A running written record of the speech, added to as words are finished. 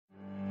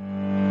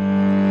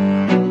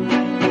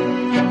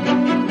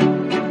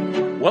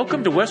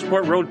Welcome to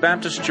Westport Road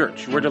Baptist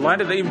Church. We're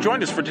delighted that you've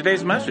joined us for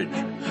today's message.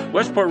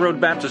 Westport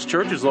Road Baptist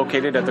Church is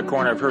located at the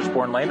corner of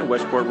Hurstbourne Lane and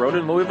Westport Road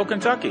in Louisville,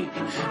 Kentucky.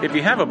 If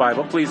you have a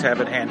Bible, please have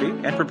it handy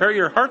and prepare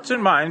your hearts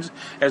and minds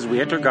as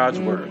we enter God's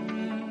Word.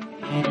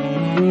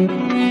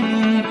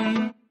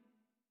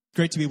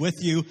 Great to be with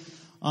you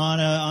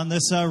on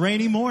this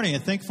rainy morning.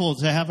 I'm thankful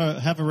to have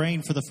a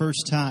rain for the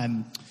first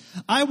time.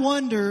 I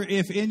wonder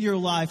if in your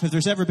life, if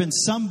there's ever been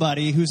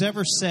somebody who's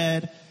ever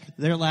said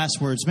their last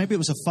words. Maybe it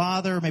was a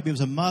father, maybe it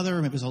was a mother,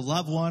 maybe it was a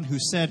loved one who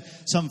said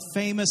some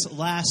famous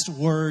last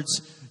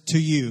words to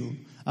you.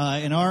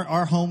 In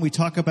our home, we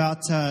talk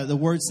about the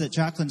words that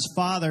Jacqueline's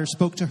father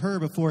spoke to her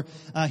before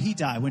he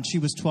died when she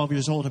was 12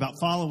 years old about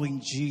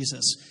following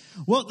Jesus.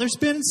 Well, there's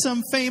been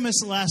some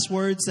famous last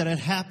words that had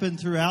happened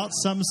throughout,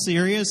 some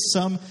serious,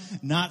 some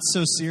not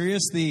so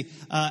serious. The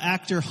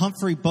actor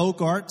Humphrey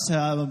Bogart,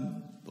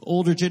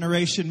 older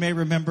generation may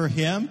remember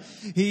him.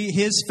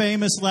 His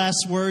famous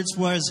last words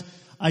was,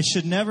 "I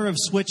should never have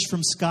switched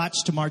from scotch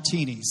to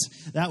martinis."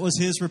 That was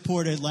his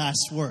reported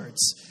last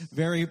words.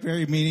 Very,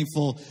 very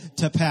meaningful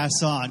to pass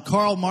on.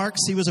 Karl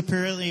Marx, he was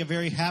apparently a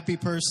very happy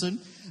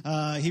person.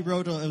 He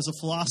wrote, it was a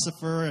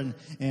philosopher,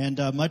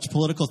 and much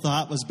political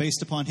thought was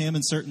based upon him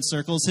in certain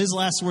circles. His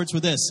last words were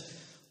this: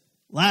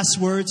 "Last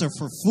words are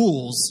for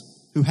fools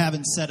who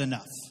haven't said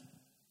enough."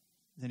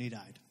 Then he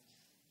died.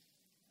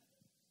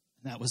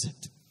 And that was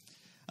it.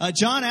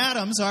 John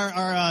Adams,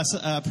 our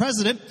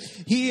president,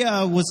 he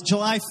was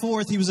July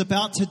 4th. He was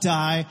about to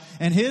die,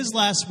 and his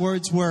last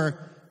words were,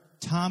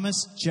 "Thomas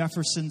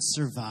Jefferson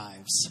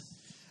survives."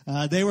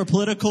 They were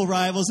political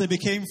rivals. They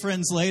became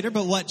friends later,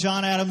 but what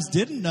John Adams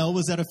didn't know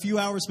was that a few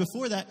hours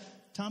before that,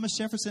 Thomas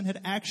Jefferson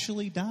had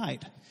actually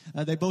died.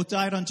 They both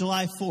died on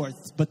July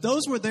 4th, but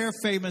those were their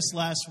famous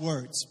last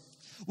words.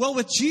 Well,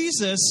 with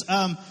Jesus,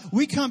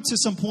 we come to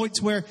some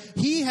points where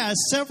he has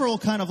several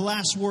kind of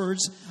last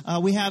words.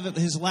 We have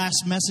his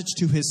last message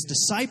to his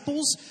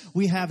disciples.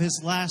 We have his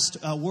last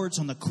words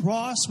on the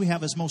cross. We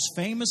have his most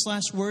famous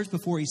last words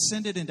before he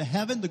ascended into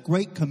heaven, the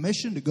Great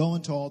Commission to go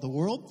into all the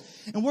world.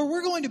 And where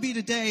we're going to be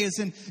today is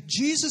in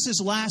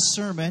Jesus' last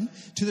sermon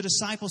to the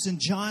disciples in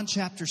John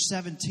chapter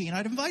 17.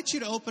 I'd invite you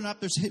to open up.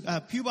 There's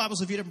pew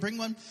Bibles if you didn't bring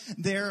one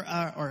there,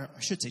 or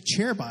I should say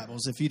chair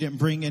Bibles if you didn't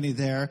bring any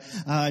there.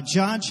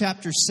 John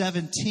chapter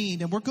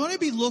 17, and we're going to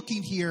be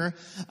looking here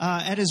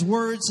at his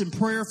words in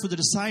prayer for the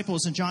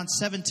disciples in John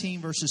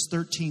 17 verses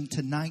 13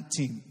 to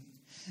 19.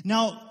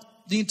 Now,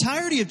 the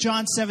entirety of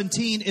John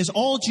 17 is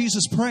all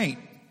Jesus praying.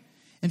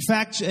 In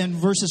fact, in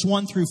verses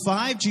 1 through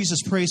 5,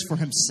 Jesus prays for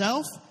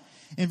himself.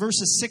 In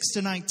verses 6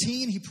 to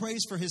 19, he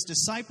prays for his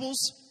disciples.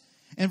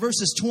 In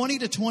verses 20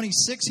 to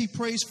 26, he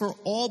prays for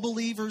all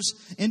believers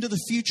into the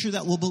future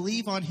that will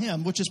believe on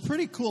him, which is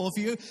pretty cool.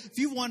 If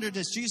you wondered,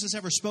 has Jesus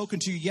ever spoken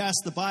to you? Yes,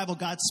 the Bible,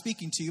 God's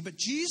speaking to you. But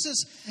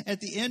Jesus, at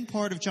the end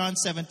part of John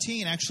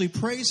 17, actually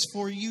prays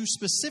for you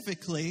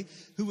specifically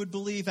who would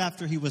believe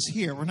after he was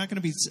here. We're not going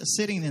to be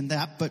sitting in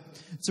that, but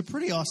it's a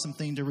pretty awesome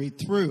thing to read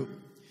through.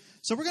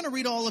 So we're going to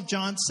read all of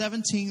John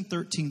 17,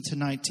 13 to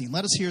 19.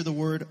 Let us hear the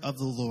word of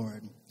the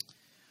Lord.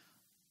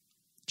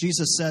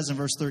 Jesus says in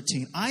verse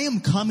 13, "I am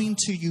coming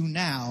to you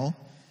now,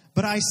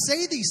 but I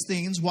say these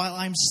things while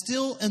I'm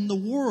still in the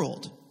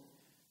world,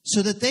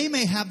 so that they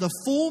may have the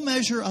full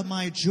measure of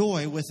my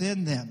joy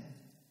within them.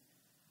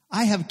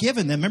 I have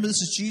given them," remember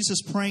this is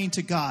Jesus praying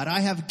to God,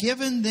 "I have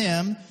given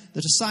them,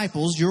 the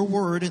disciples, your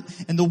word,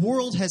 and the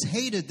world has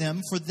hated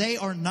them, for they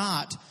are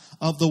not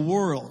of the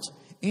world,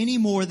 any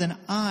more than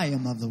I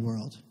am of the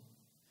world.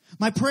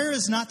 My prayer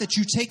is not that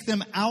you take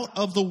them out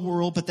of the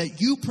world, but that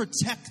you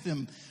protect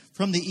them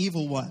from the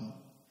evil one.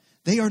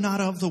 They are not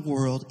of the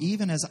world,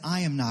 even as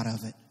I am not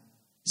of it.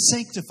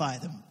 Sanctify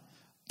them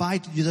by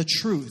the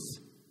truth.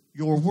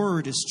 Your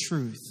word is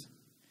truth.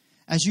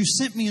 As you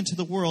sent me into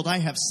the world, I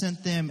have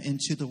sent them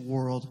into the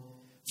world.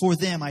 For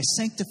them I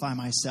sanctify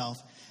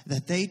myself,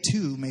 that they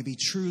too may be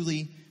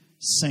truly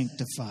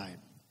sanctified."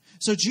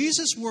 So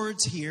Jesus'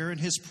 words here in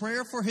his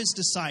prayer for his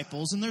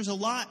disciples, and there's a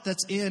lot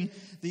that's in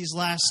these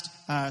last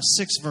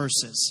 6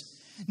 verses.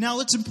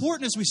 Now, it's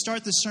important as we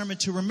start this sermon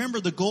to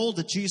remember the goal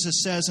that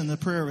Jesus says in the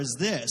prayer is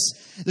this.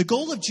 The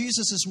goal of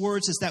Jesus'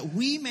 words is that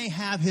we may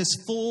have his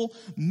full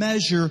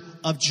measure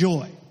of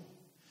joy.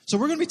 So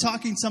we're going to be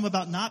talking some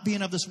about not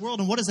being of this world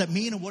and what does that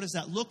mean and what does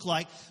that look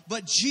like.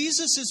 But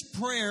Jesus'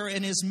 prayer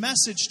and his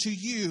message to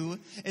you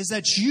is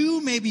that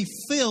you may be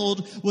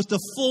filled with the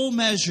full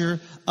measure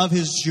of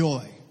his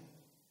joy.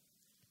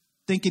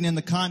 Thinking in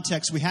the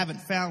context, we haven't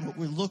found what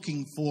we're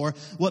looking for.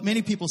 What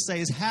many people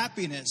say is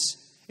happiness.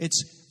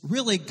 It's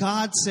really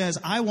God says,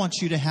 I want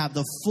you to have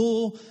the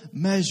full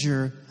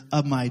measure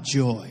of my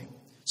joy.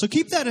 So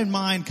keep that in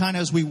mind kind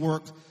of as we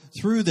work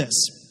through this.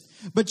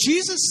 But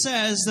Jesus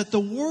says that the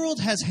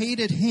world has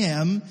hated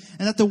him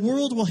and that the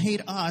world will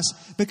hate us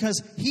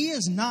because he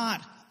is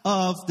not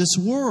of this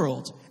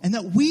world and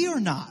that we are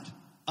not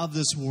of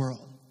this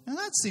world. Now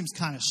that seems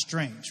kind of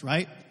strange,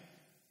 right?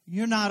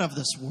 You're not of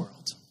this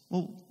world.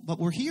 Well, but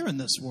we're here in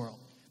this world.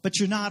 But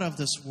you're not of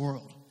this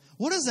world.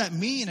 What does that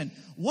mean? And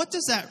what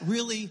does that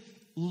really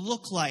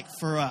look like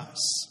for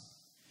us?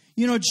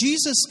 You know,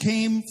 Jesus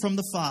came from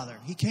the Father.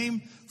 He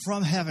came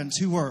from heaven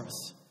to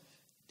earth.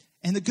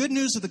 And the good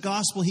news of the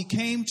gospel, he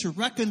came to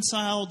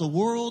reconcile the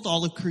world,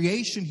 all of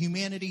creation,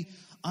 humanity,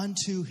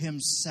 unto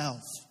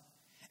himself.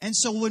 And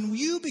so when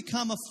you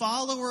become a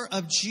follower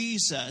of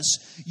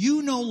Jesus,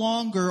 you no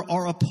longer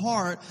are a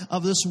part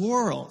of this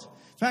world.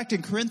 In fact,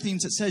 in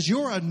Corinthians, it says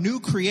you're a new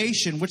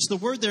creation, which the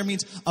word there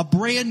means a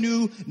brand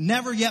new,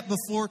 never yet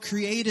before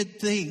created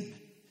thing.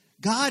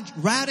 God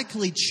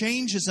radically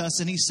changes us,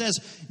 and he says,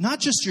 not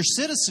just your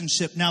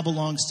citizenship now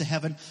belongs to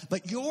heaven,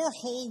 but your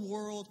whole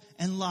world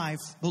and life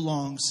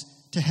belongs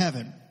to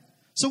heaven.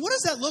 So what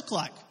does that look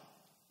like?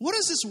 What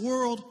does this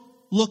world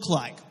look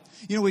like?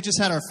 You know, we just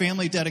had our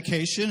family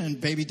dedication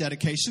and baby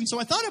dedication, so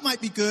I thought it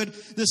might be good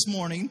this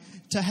morning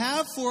to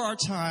have for our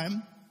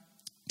time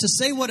to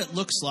say what it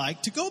looks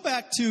like, to go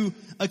back to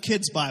a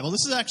kid's Bible.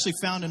 This is actually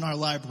found in our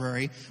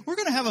library. We're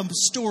going to have a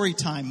story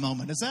time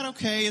moment. Is that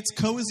okay? It's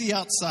cozy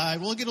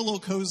outside. We'll get a little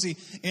cozy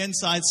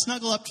inside.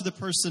 Snuggle up to the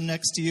person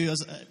next to you,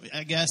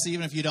 I guess,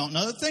 even if you don't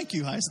know. Thank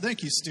you,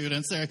 thank you,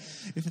 students.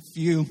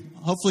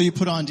 Hopefully you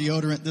put on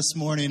deodorant this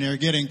morning or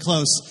getting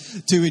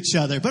close to each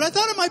other. But I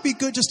thought it might be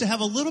good just to have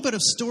a little bit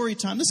of story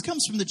time. This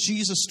comes from the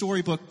Jesus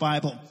Storybook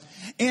Bible.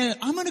 And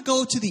I'm going to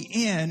go to the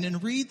end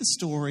and read the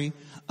story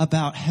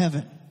about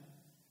heaven,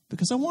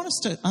 because I want us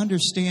to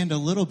understand a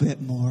little bit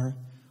more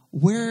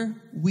where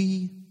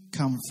we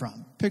come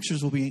from.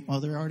 Pictures will be,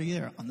 they're already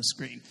there on the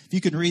screen. If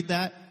you can read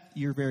that,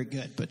 you're very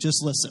good, but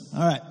just listen.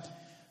 All right.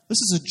 This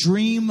is a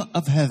dream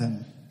of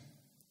heaven.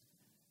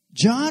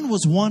 John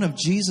was one of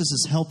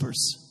Jesus'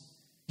 helpers.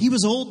 He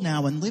was old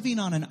now and living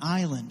on an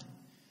island,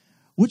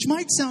 which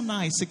might sound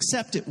nice,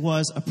 except it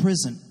was a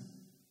prison.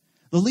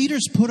 The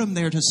leaders put him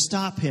there to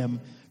stop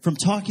him from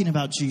talking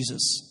about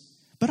Jesus.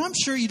 But I'm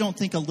sure you don't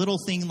think a little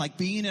thing like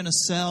being in a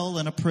cell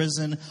in a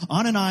prison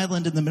on an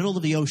island in the middle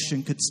of the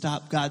ocean could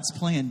stop God's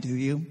plan, do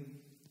you?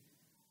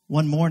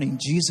 One morning,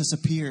 Jesus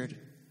appeared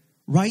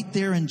right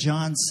there in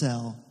John's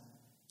cell.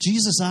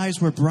 Jesus' eyes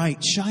were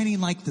bright,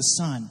 shining like the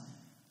sun.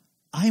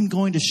 I am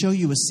going to show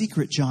you a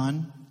secret,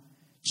 John,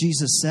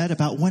 Jesus said,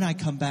 about when I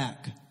come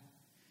back.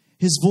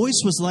 His voice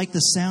was like the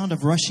sound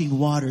of rushing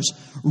waters.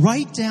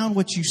 Write down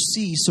what you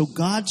see so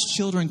God's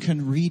children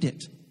can read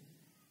it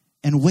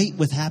and wait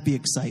with happy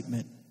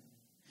excitement.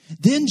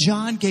 Then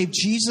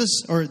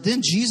Jesus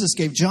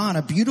gave John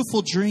a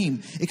beautiful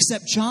dream,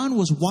 except John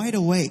was wide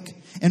awake,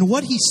 and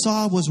what he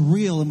saw was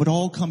real and would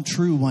all come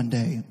true one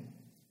day.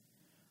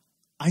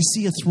 I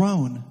see a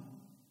throne,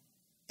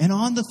 and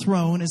on the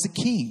throne is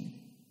a king.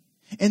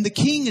 And the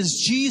king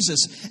is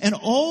Jesus, and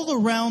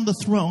all around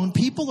the throne,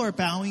 people are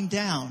bowing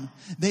down.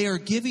 They are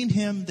giving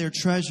him their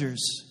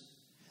treasures.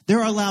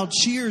 There are loud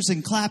cheers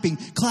and clapping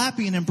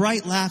and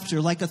bright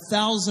laughter like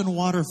 1,000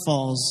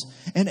 waterfalls.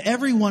 And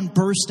everyone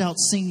burst out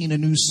singing a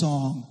new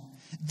song.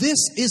 This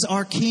is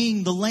our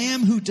King, the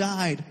Lamb who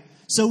died,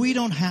 so we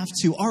don't have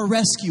to, our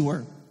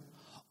rescuer.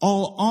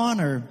 All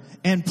honor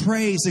and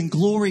praise and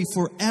glory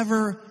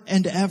forever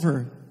and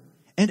ever.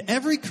 And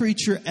every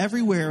creature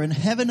everywhere in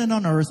heaven and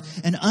on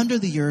earth and under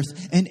the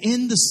earth and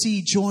in the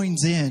sea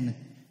joins in.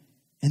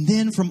 And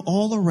then from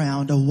all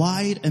around, a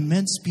wide,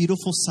 immense,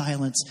 beautiful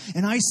silence.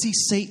 And I see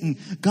Satan,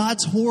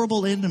 God's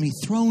horrible enemy,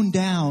 thrown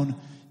down,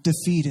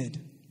 defeated.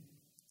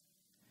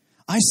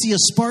 I see a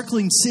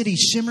sparkling city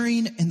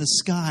shimmering in the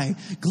sky,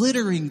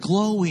 glittering,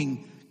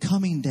 glowing,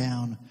 coming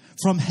down.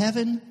 From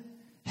heaven,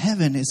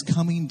 heaven is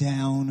coming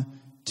down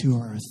to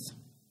earth.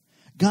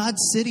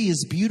 God's city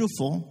is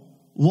beautiful.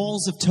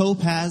 Walls of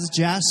topaz,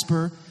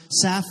 jasper,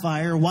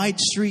 sapphire, white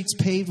streets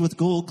paved with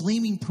gold,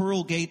 gleaming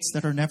pearl gates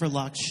that are never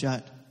locked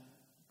shut.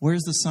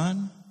 Where's the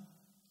sun?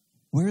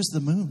 Where's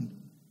the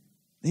moon?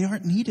 They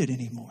aren't needed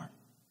anymore.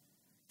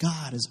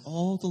 God is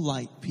all the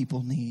light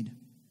people need.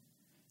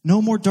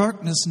 No more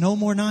darkness, no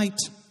more night.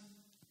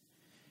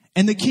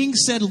 And the king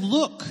said,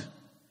 look,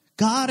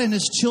 God and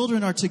his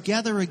children are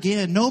together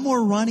again. No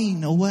more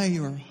running away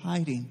or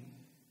hiding.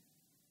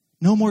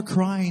 No more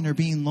crying or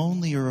being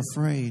lonely or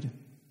afraid.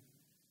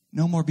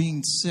 No more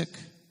being sick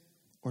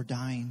or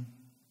dying.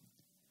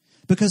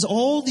 Because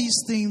all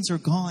these things are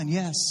gone.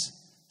 Yes,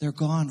 they're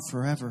gone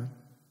forever.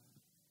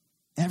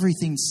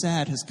 Everything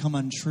sad has come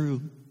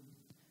untrue.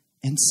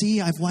 And see,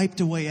 I've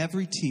wiped away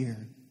every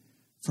tear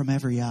from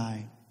every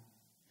eye.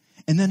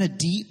 And then a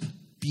deep,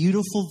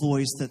 beautiful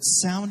voice that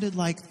sounded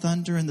like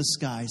thunder in the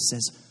sky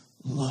says,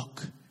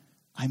 look,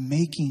 I'm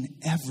making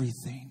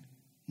everything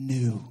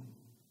new.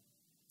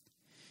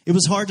 It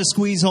was hard to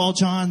squeeze all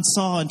John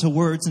saw into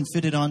words and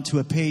fit it onto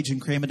a page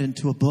and cram it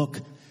into a book.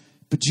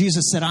 But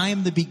Jesus said, I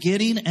am the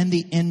beginning and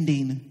the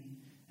ending.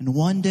 And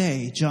one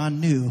day, John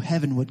knew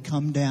heaven would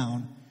come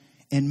down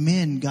and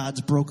mend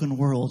God's broken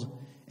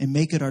world and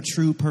make it our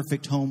true,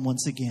 perfect home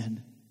once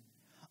again.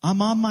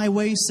 I'm on my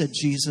way, said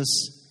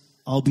Jesus.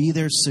 I'll be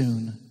there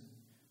soon.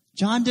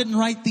 John didn't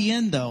write the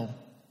end, though.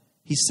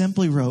 He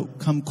simply wrote,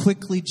 come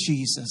quickly,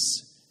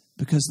 Jesus.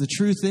 Because the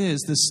truth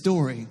is, this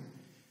story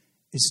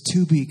is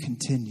to be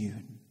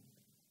continued.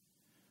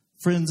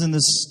 Friends, in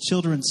this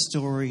children's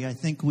story, I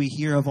think we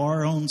hear of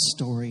our own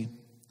story,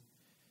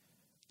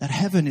 that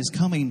heaven is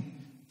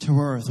coming to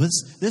earth.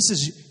 This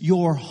is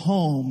your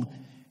home,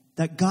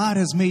 that God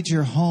has made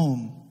your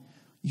home.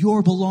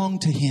 You belong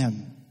to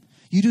Him.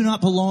 You do not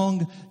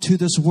belong to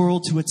this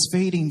world, to its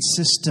fading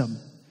system,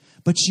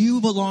 but you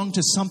belong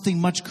to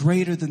something much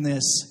greater than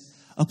this,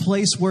 a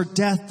place where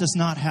death does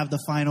not have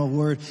the final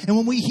word. And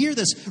when we hear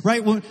this,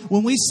 right,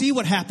 when we see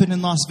what happened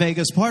in Las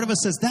Vegas, part of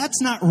us says,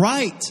 that's not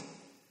right.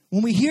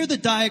 When we hear the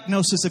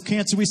diagnosis of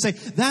cancer, we say,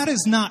 that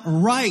is not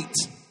right.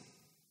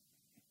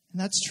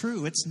 And that's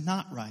true. It's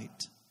not right.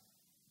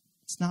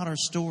 It's not our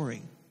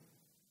story,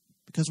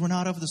 because we're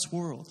not of this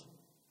world.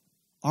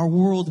 Our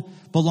world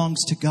belongs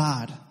to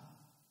God.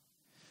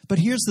 But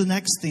here's the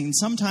next thing.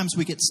 Sometimes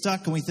we get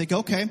stuck and we think,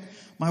 okay,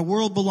 my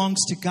world belongs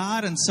to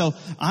God, and so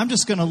I'm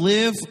just going to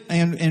live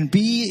and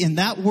be in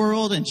that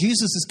world, and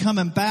Jesus is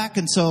coming back,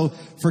 and so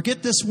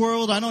forget this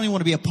world. I don't even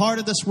want to be a part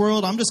of this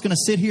world. I'm just going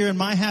to sit here in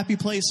my happy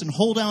place and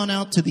hold on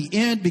out to the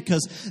end,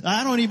 because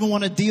I don't even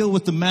want to deal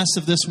with the mess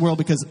of this world,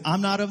 because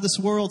I'm not of this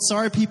world.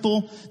 Sorry,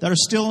 people that are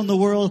still in the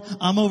world.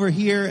 I'm over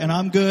here, and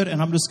I'm good,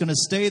 and I'm just going to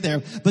stay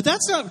there. But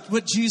that's not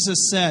what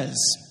Jesus says.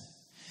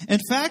 In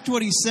fact,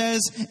 what He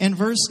says in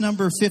verse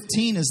number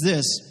 15 is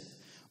this: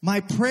 my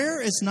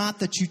prayer is not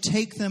that you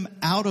take them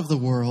out of the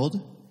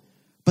world,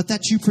 but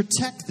that you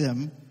protect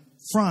them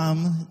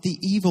from the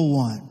evil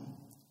one.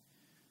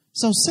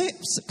 So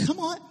come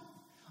on.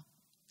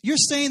 You're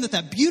saying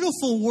that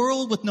beautiful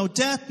world with no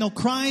death, no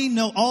crying,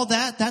 no all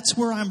that, that's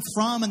where I'm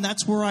from and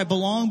that's where I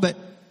belong. But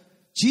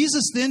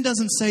Jesus then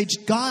doesn't say,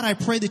 God, I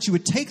pray that you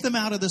would take them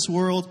out of this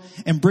world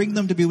and bring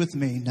them to be with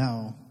me.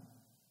 No.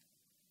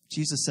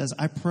 Jesus says,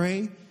 I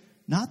pray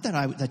not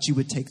that you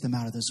would take them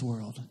out of this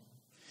world.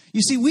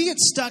 You see, we get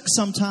stuck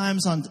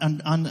sometimes on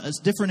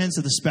different ends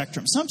of the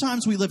spectrum.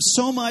 Sometimes we live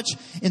so much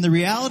in the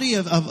reality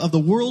of the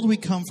world we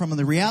come from, and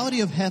the reality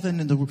of heaven,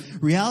 and the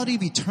reality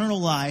of eternal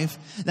life,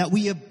 that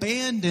we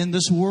abandon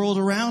this world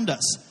around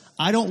us.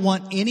 I don't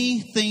want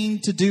anything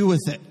to do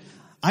with it.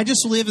 I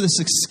just live in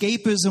this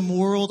escapism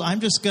world.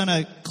 I'm just going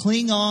to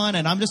cling on,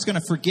 and I'm just going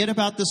to forget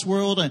about this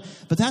world.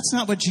 But that's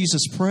not what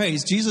Jesus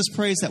prays. Jesus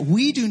prays that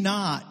we do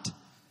not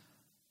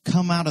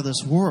come out of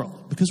this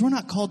world, because we're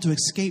not called to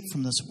escape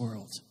from this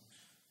world.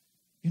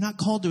 You're not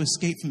called to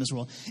escape from this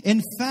world.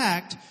 In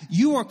fact,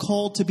 you are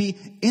called to be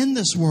in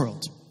this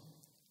world.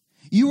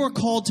 You are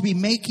called to be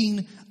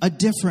making a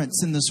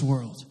difference in this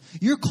world.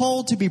 You're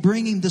called to be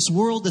bringing this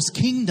world, this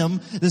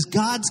kingdom, this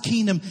God's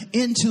kingdom,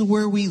 into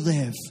where we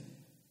live,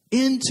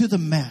 into the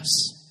mess.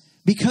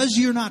 Because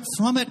you're not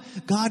from it,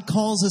 God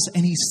calls us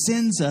and He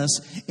sends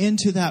us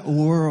into that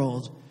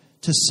world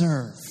to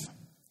serve.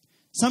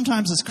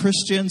 Sometimes as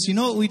Christians, you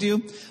know what we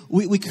do?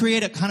 We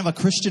create a kind of a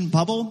Christian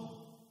bubble.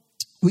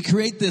 We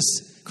create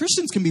this.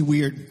 Christians can be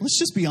weird. Let's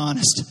just be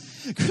honest.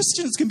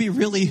 Christians can be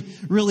really,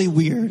 really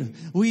weird.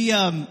 We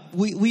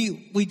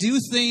do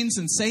things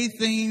and say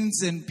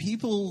things, and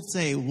people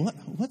say,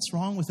 what's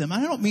wrong with them?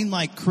 I don't mean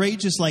like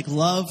courageous, like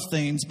love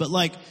things, but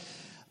like,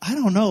 I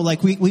don't know,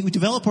 like we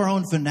develop our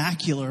own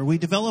vernacular. We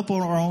develop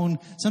our own,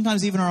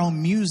 sometimes even our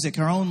own music,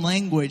 our own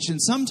language.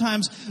 And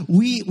sometimes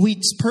we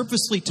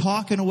purposely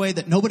talk in a way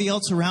that nobody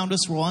else around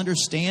us will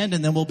understand.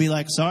 And then we'll be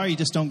like, sorry, you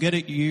just don't get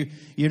it.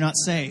 You're not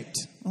saved.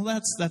 Well,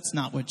 that's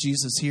not what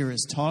Jesus here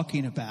is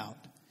talking about.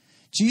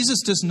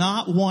 Jesus does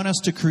not want us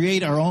to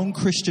create our own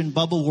Christian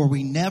bubble where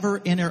we never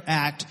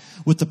interact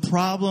with the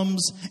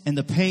problems and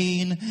the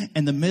pain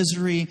and the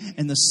misery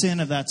and the sin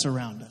that's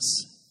around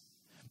us.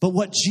 But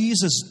what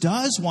Jesus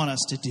does want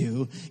us to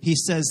do, He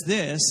says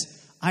this: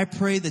 I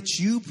pray that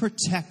you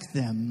protect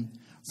them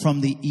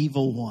from the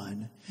evil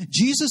one.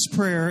 Jesus'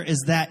 prayer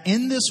is that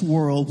in this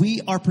world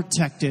we are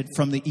protected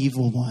from the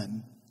evil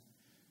one.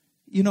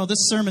 You know,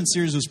 this sermon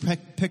series was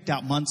picked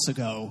out months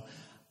ago.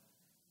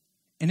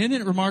 And isn't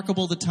it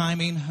remarkable, the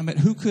timing? I mean,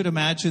 who could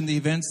imagine the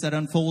events that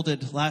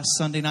unfolded last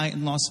Sunday night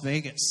in Las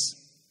Vegas?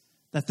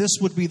 That this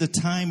would be the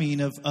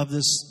timing of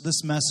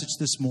this message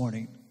this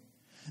morning.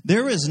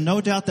 There is no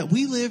doubt that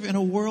we live in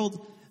a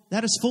world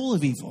that is full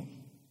of evil.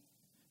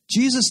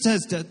 Jesus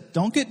says,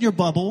 don't get in your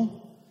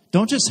bubble.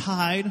 Don't just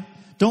hide.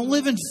 Don't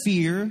live in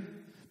fear.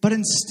 But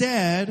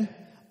instead,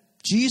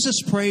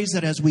 Jesus prays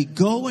that as we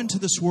go into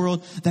this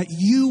world, that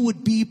you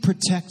would be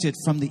protected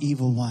from the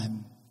evil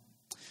one.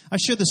 I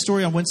shared the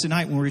story on Wednesday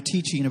night when we were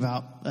teaching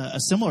about a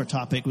similar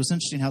topic. It was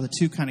interesting how the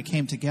two kind of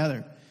came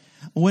together.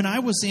 When I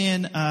was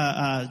in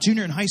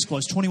junior in high school, I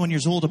was 21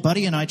 years old, a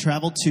buddy and I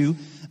traveled to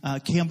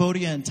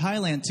Cambodia and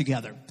Thailand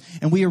together.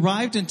 And we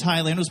arrived in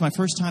Thailand. It was my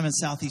first time in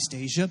Southeast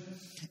Asia.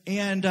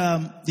 And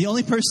the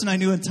only person I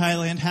knew in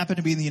Thailand happened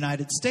to be in the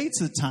United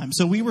States at the time.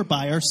 So we were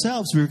by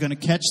ourselves. We were going to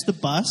catch the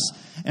bus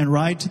and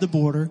ride to the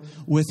border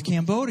with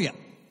Cambodia.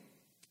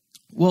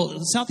 Well,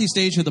 Southeast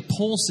Asia, the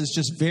pulse is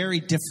just very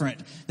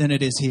different than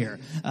it is here.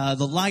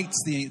 The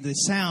lights, the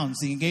sounds,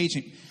 the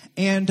engaging.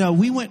 And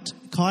we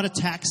caught a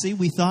taxi.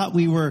 We thought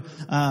we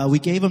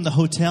gave him the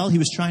hotel. He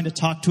was trying to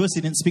talk to us.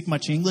 He didn't speak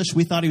much English.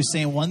 We thought he was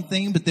saying one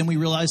thing, but then we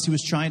realized he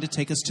was trying to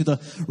take us to the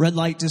red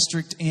light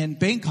district in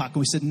Bangkok. And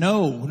we said,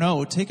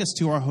 no, take us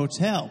to our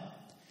hotel.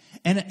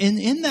 And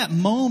in that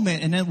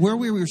moment, and then where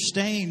we were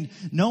staying,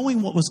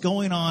 knowing what was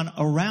going on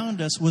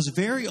around us was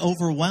very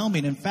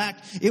overwhelming. In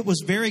fact, it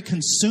was very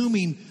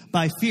consuming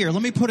by fear.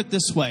 Let me put it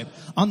this way.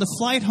 On the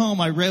flight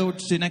home, I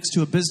rode next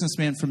to a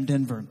businessman from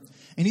Denver.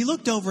 And he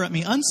looked over at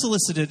me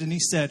unsolicited and he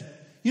said,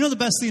 "You know the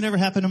best thing that ever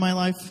happened in my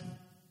life?"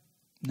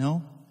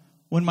 "No."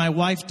 "When my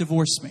wife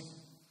divorced me."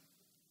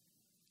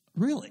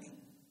 "Really?"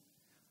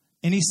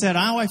 And he said,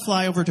 "I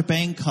fly over to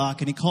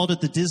Bangkok," and he called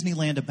it the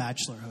Disneyland of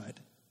bachelorhood.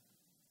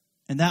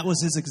 And that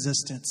was his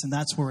existence, and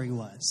that's where he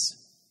was.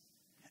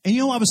 And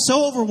I was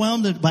so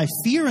overwhelmed by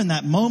fear in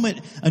that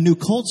moment, a new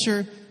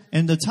culture,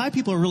 and the Thai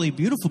people are really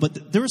beautiful,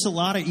 but there was a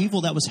lot of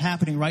evil that was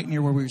happening right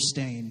near where we were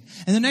staying.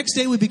 And the next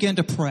day we began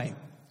to pray.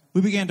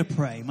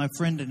 My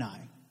friend and I.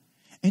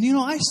 And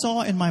I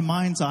saw in my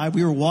mind's eye,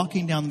 we were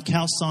walking down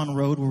Khao San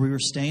Road where we were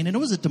staying, and it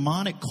was a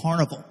demonic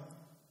carnival.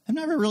 I've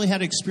never really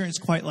had an experience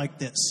quite like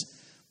this.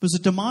 It was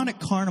a demonic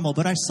carnival,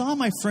 but I saw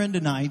my friend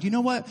and I, and you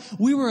know what?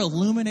 We were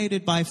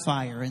illuminated by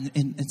fire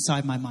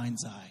inside my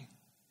mind's eye.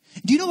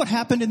 Do you know what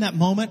happened in that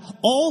moment?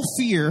 All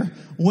fear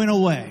went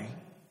away.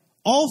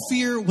 All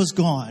fear was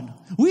gone.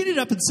 We ended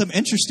up in some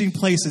interesting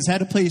places, had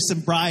to pay some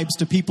bribes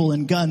to people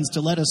and guns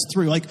to let us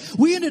through.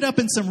 We ended up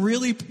in some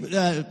really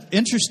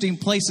interesting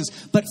places,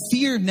 but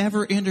fear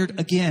never entered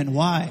again.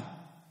 Why?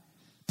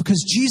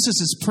 Because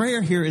Jesus'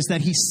 prayer here is that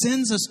he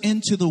sends us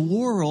into the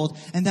world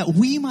and that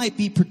we might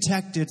be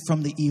protected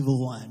from the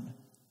evil one.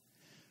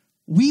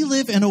 We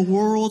live in a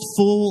world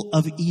full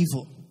of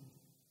evil.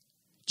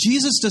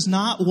 Jesus does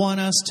not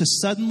want us to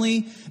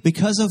suddenly,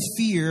 because of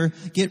fear,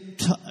 get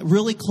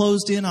really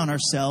closed in on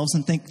ourselves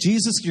and think,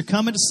 "Jesus, you're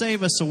coming to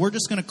save us, so we're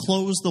just going to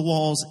close the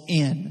walls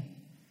in."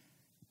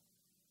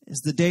 As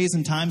the days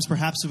and times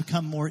perhaps have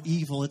become more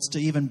evil, it's to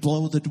even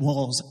blow the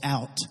walls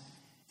out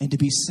and to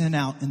be sent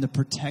out in the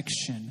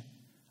protection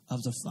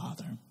of the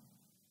Father.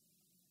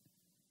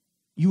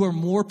 You are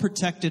more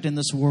protected in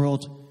this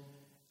world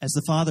as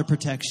the Father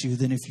protects you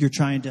than if you're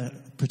trying to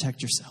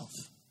protect yourself.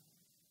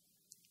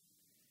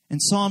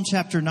 And Psalm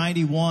chapter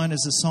 91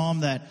 is a psalm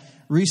that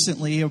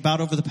recently,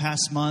 about over the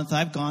past month,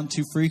 I've gone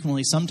to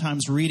frequently,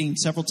 sometimes reading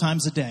several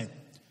times a day.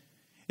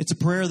 It's a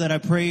prayer that I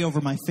pray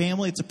over my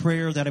family. It's a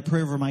prayer that I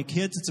pray over my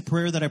kids. It's a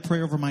prayer that I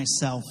pray over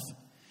myself.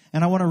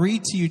 And I want to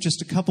read to you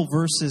just a couple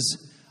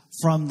verses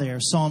from there,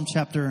 Psalm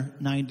chapter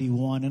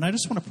 91. And I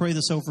just want to pray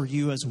this over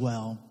you as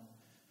well.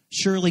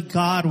 "Surely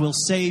God will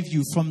save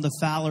you from the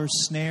fowler's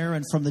snare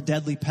and from the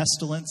deadly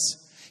pestilence.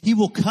 He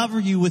will cover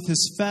you with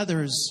his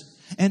feathers,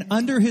 and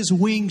under his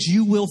wings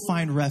you will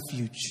find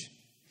refuge.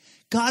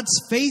 God's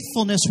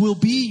faithfulness will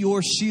be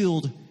your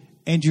shield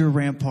and your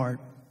rampart.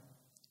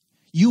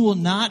 You will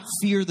not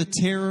fear the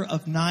terror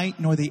of night,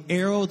 nor the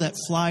arrow that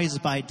flies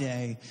by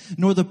day,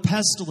 nor the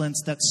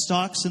pestilence that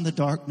stalks in the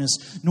darkness,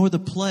 nor the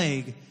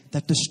plague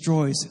that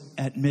destroys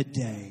at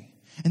midday."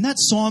 And that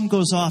psalm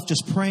goes off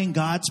just praying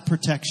God's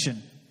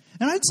protection.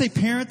 And I'd say,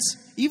 parents,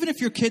 even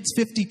if your kid's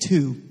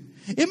 52,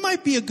 it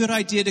might be a good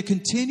idea to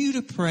continue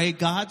to pray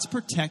God's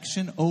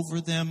protection over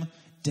them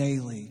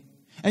daily.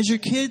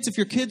 If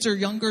your kids are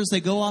younger, as they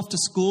go off to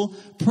school,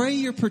 pray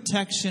your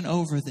protection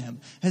over them.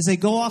 As they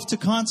go off to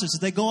concerts,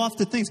 as they go off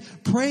to things,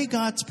 pray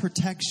God's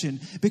protection.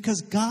 Because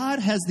God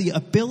has the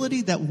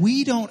ability that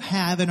we don't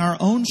have in our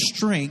own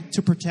strength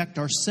to protect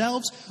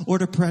ourselves or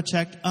to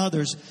protect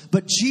others.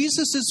 But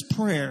Jesus'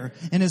 prayer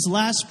and his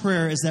last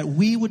prayer is that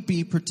we would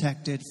be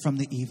protected from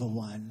the evil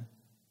one.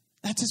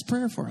 That's his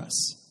prayer for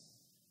us.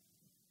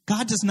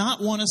 God does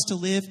not want us to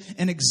live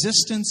an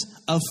existence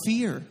of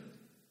fear.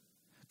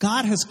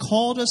 God has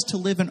called us to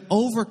live an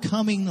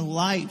overcoming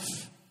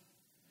life.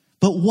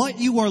 But what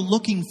you are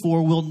looking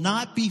for will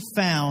not be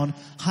found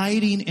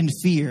hiding in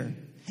fear.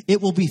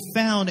 It will be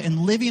found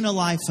in living a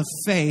life of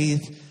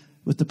faith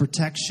with the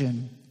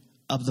protection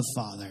of the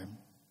Father.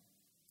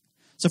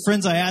 So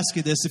friends, I ask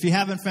you this. If you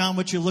haven't found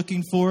what you're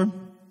looking for,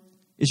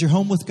 is your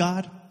home with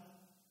God?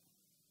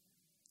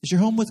 Is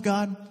your home with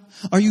God?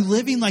 Are you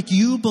living like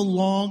you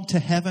belong to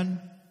heaven?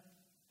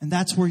 And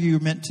that's where you're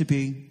meant to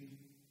be.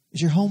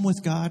 Is your home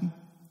with God?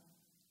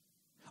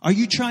 Are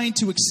you trying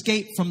to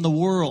escape from the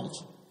world?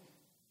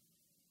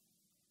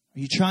 Are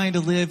you trying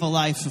to live a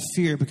life of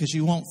fear because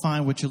you won't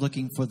find what you're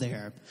looking for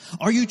there?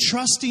 Are you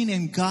trusting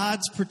in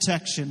God's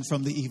protection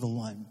from the evil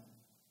one?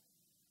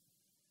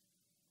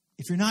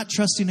 If you're not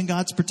trusting in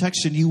God's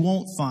protection, you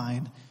won't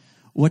find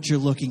what you're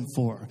looking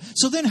for.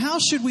 So then how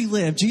should we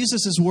live?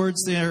 Jesus'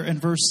 words there in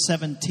verse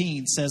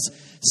 17 says,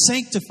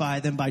 "Sanctify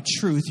them by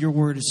truth. Your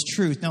word is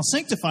truth." Now,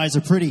 sanctify is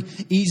a pretty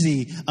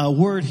easy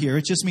word here.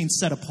 It just means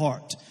set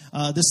apart.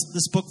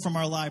 this book from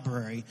our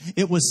library.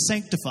 It was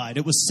sanctified.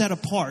 It was set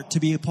apart to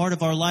be a part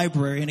of our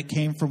library, and it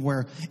came from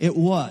where it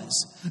was.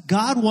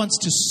 God wants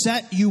to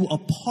set you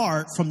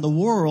apart from the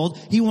world.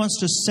 He wants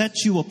to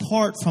set you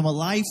apart from a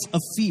life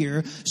of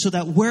fear so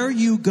that where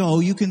you go,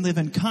 you can live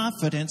in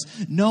confidence,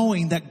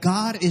 knowing that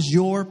God is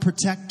your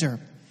protector,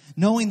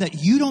 knowing that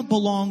you don't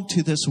belong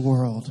to this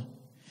world.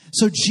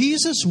 So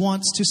Jesus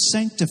wants to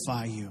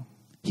sanctify you.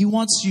 He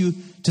wants you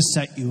to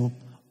set you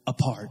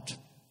apart.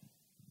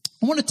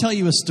 I want to tell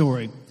you a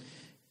story.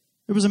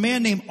 There was a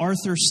man named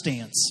Arthur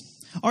Stance.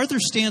 Arthur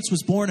Stance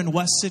was born in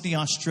West Sydney,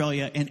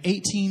 Australia in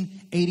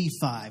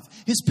 1885.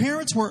 His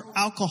parents were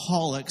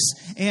alcoholics,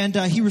 and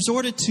he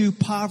resorted to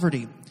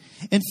poverty.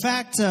 In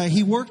fact,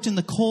 he worked in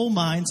the coal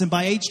mines, and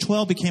by age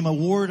 12 became a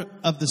ward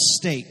of the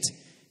state.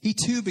 He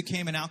too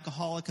became an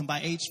alcoholic, and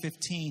by age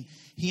 15,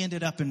 he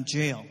ended up in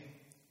jail.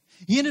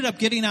 He ended up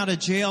getting out of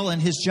jail,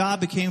 and his job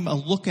became a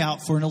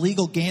lookout for an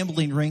illegal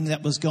gambling ring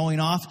that was going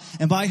off.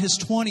 And by his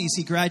 20s,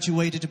 he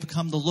graduated to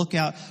become the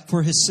lookout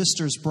for his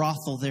sister's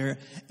brothel there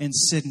in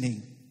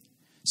Sydney.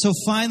 So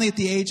finally, at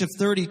the age of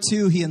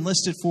 32, he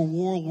enlisted for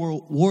World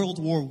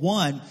War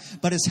I,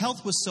 but his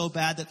health was so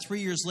bad that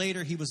 3 years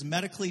later, he was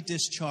medically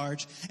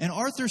discharged, and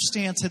Arthur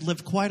Stance had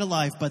lived quite a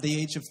life by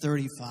the age of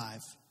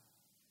 35.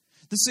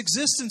 This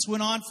existence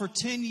went on for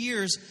 10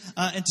 years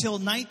until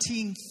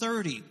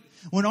 1930.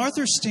 When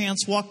Arthur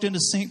Stance walked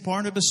into St.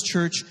 Barnabas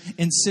Church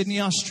in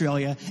Sydney,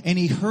 Australia, and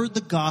he heard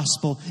the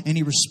gospel, and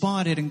he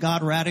responded, and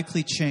God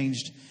radically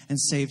changed and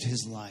saved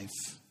his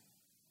life.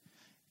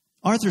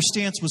 Arthur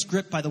Stance was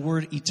gripped by the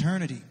word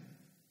eternity.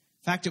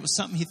 In fact, it was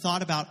something he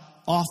thought about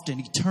often,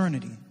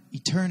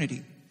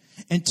 eternity.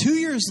 And 2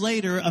 years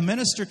later, a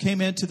minister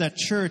came into that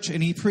church,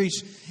 and he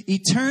preached,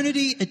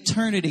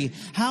 eternity.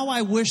 How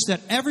I wish that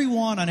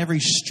everyone on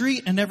every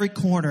street and every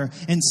corner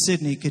in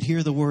Sydney could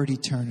hear the word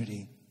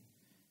eternity.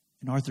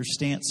 And Arthur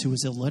Stance, who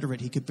was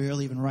illiterate, he could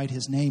barely even write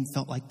his name,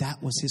 felt like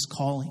that was his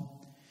calling.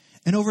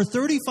 And over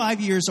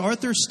 35 years,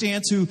 Arthur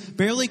Stance, who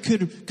barely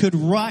could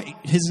write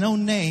his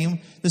own name,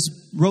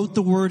 wrote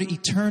the word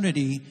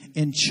eternity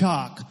in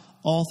chalk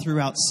all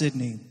throughout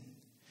Sydney.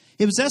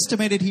 It was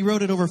estimated he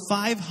wrote it over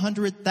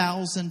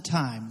 500,000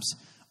 times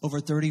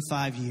over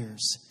 35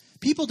 years.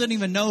 People didn't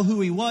even know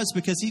who he was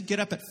because he'd get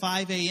up at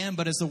 5 a.m.,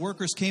 but as the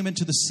workers came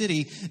into the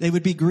city, they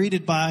would be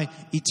greeted by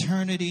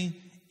eternity.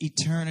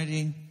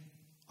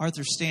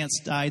 Arthur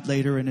Stance died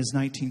later in his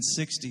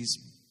 1960s.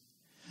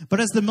 But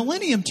as the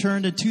millennium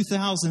turned in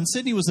 2000,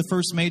 Sydney was the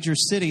first major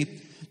city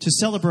to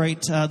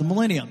celebrate the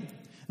millennium.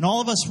 And all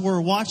of us were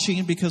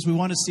watching because we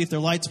wanted to see if their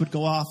lights would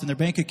go off and their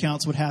bank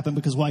accounts would happen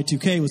because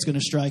Y2K was going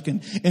to strike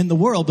in the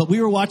world. But we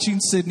were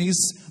watching Sydney's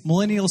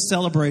millennial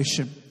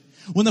celebration.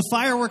 When the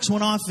fireworks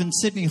went off in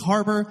Sydney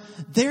Harbor,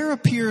 there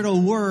appeared a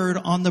word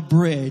on the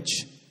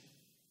bridge,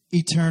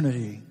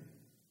 eternity.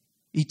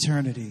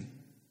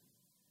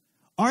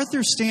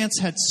 Arthur Stance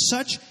had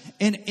such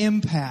an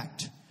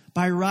impact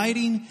by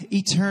writing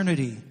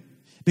eternity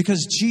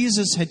because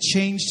Jesus had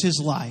changed his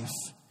life,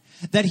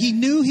 that he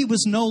knew he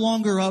was no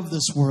longer of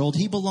this world.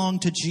 He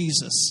belonged to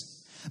Jesus.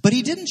 But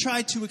he didn't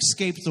try to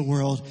escape the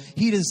world.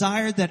 He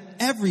desired that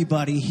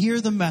everybody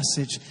hear the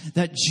message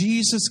that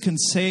Jesus can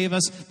save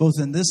us both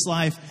in this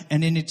life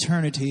and in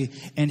eternity.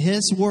 And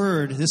his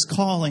word, his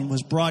calling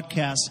was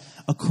broadcast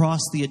across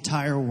the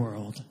entire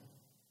world.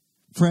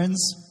 Friends,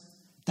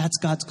 that's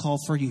God's call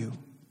for you.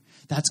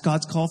 That's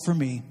God's call for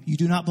me. You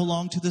do not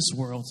belong to this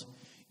world.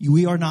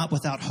 We are not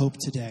without hope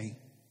today.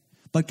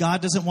 But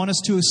God doesn't want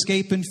us to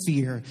escape in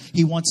fear.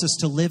 He wants us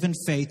to live in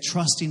faith,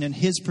 trusting in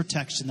his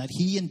protection, that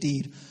he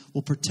indeed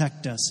will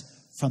protect us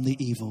from the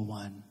evil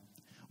one.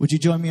 Would you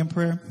join me in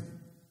prayer?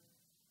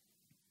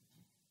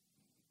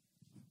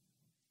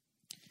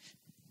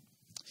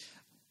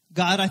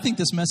 God, I think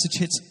this message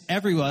hits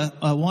every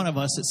one of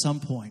us at some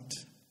point.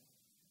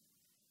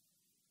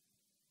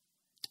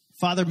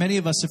 Father, many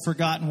of us have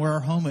forgotten where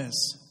our home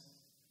is.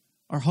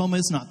 Our home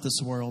is not this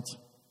world.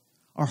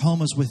 Our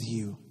home is with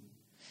you.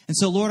 And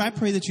so, Lord, I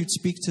pray that you'd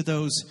speak to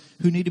those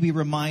who need to be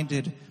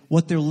reminded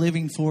what they're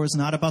living for is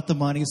not about the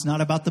money, it's not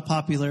about the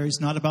popularity,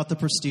 it's not about the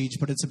prestige,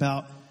 but it's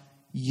about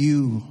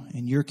you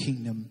and your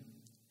kingdom.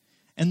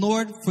 And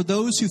Lord, for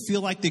those who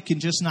feel like they can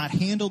just not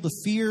handle the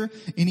fear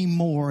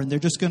anymore and they're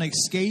just going to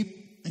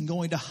escape and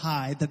going to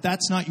hide,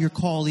 that's not your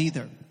call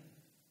either.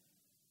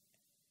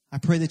 I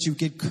pray that you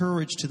give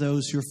courage to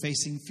those who are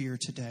facing fear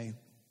today.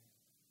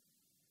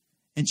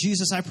 And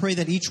Jesus, I pray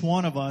that each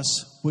one of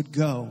us would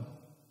go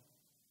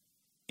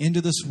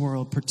into this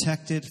world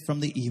protected from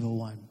the evil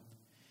one.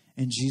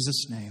 In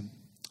Jesus' name,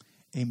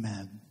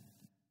 amen.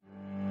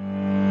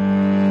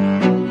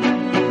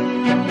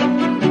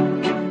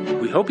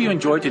 We hope you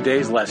enjoyed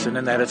today's lesson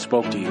and that it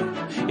spoke to you.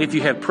 If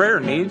you have prayer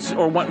needs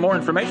or want more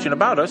information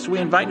about us, we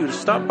invite you to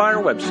stop by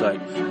our website,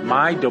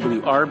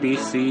 mywrbc.org,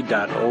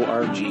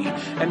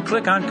 and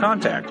click on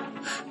Contact.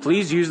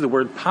 Please use the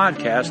word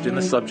podcast in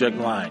the subject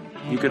line.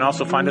 You can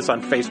also find us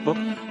on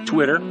Facebook,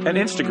 Twitter, and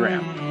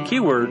Instagram.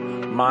 Keyword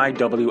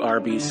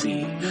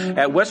MyWRBC.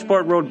 At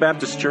Westport Road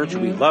Baptist Church,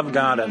 we love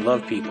God and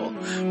love people.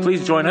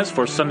 Please join us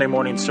for Sunday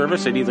morning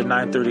service at either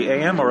 9:30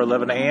 a.m. or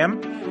 11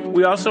 a.m.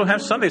 We also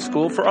have Sunday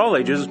school for all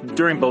ages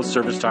during both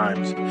service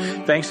times.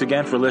 Thanks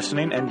again for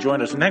listening, and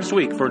join us next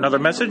week for another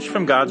message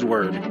from God's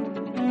Word.